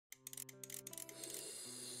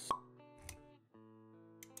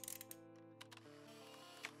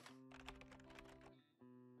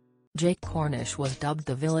Jake Cornish was dubbed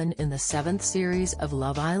the villain in the 7th series of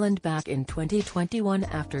Love Island back in 2021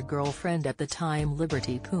 after girlfriend at the time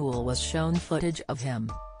Liberty Poole was shown footage of him.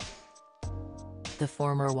 The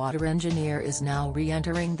former water engineer is now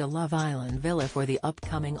re-entering the Love Island villa for the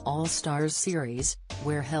upcoming All Stars series,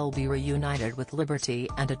 where he'll be reunited with Liberty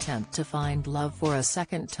and attempt to find love for a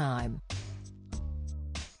second time.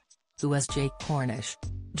 Who is Jake Cornish?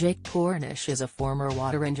 Jake Cornish is a former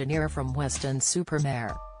water engineer from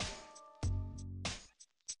Weston-super-Mare.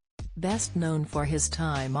 Best known for his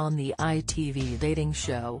time on the ITV dating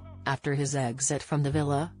show, after his exit from the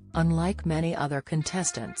villa, unlike many other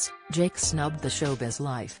contestants, Jake snubbed the showbiz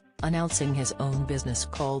life, announcing his own business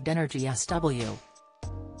called Energy SW.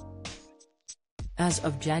 As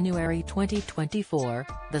of January 2024,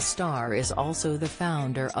 the star is also the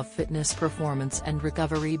founder of fitness performance and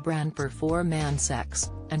recovery brand Performan Sex,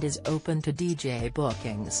 and is open to DJ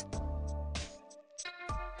bookings.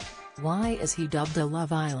 Why is he dubbed a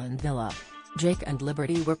Love Island villa? Jake and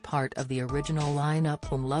Liberty were part of the original lineup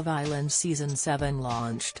when Love Island Season 7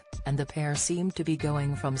 launched, and the pair seemed to be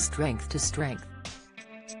going from strength to strength.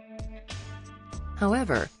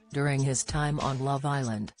 However, during his time on Love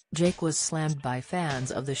Island, Jake was slammed by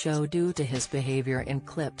fans of the show due to his behavior in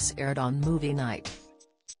clips aired on movie night.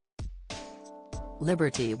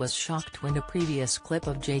 Liberty was shocked when a previous clip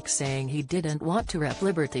of Jake saying he didn't want to rip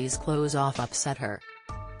Liberty's clothes off upset her.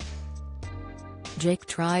 Jake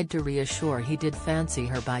tried to reassure he did fancy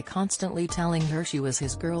her by constantly telling her she was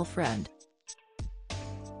his girlfriend.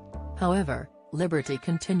 However, Liberty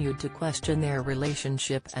continued to question their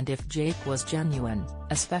relationship and if Jake was genuine,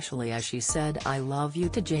 especially as she said "I love you"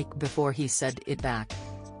 to Jake before he said it back.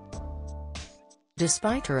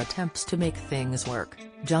 Despite her attempts to make things work,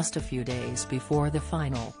 just a few days before the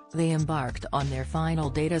final, they embarked on their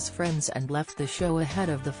final date as friends and left the show ahead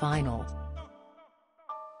of the final.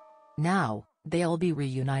 Now, they'll be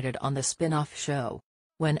reunited on the spin-off show.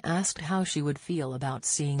 When asked how she would feel about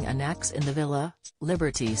seeing an ex in the villa,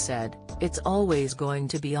 Liberty said, "It's always going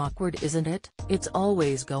to be awkward, isn't it? It's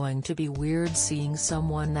always going to be weird seeing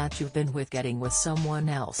someone that you've been with getting with someone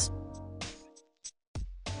else.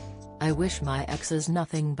 I wish my exes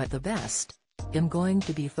nothing but the best. I'm going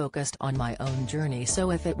to be focused on my own journey,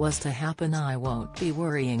 so if it was to happen I won't be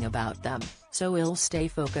worrying about them, so I'll stay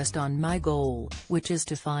focused on my goal, which is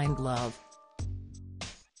to find love."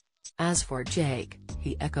 As for Jake,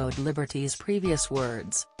 he echoed Liberty's previous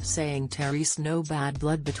words, saying there's no bad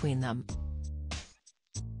blood between them.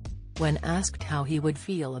 When asked how he would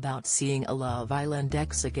feel about seeing a Love Island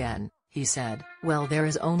ex again, he said, "Well, there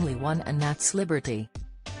is only one, and that's Liberty.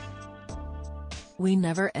 We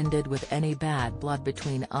never ended with any bad blood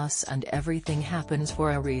between us, and everything happens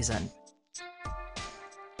for a reason.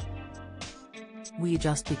 We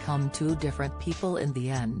just become two different people in the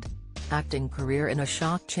end." Acting career. In a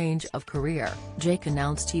shock change of career, Jake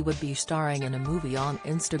announced he would be starring in a movie on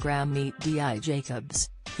Instagram. Meet D.I. Jacobs,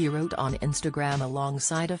 he wrote on Instagram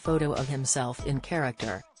alongside a photo of himself in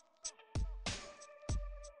character.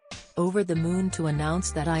 "Over the moon to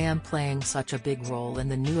announce that I am playing such a big role in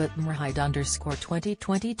the new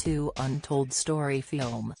 @Mrhide_2022 Untold Story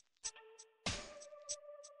film."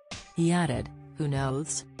 He added, "Who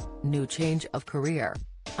knows? New change of career.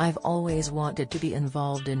 I've always wanted to be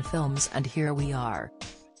involved in films and here we are.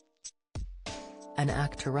 An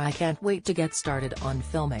actor I can't wait to get started on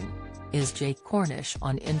filming." Is Jake Cornish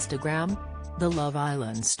on Instagram? The Love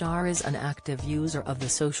Island star is an active user of the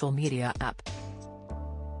social media app.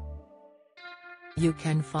 You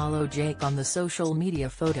can follow Jake on the social media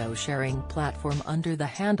photo sharing platform under the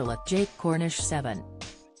handle @JakeCornish7.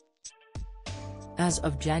 As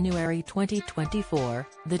of January 2024,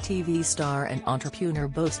 the TV star and entrepreneur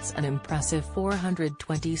boasts an impressive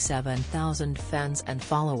 427,000 fans and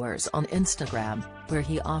followers on Instagram, where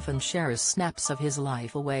he often shares snaps of his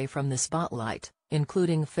life away from the spotlight,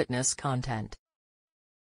 including fitness content.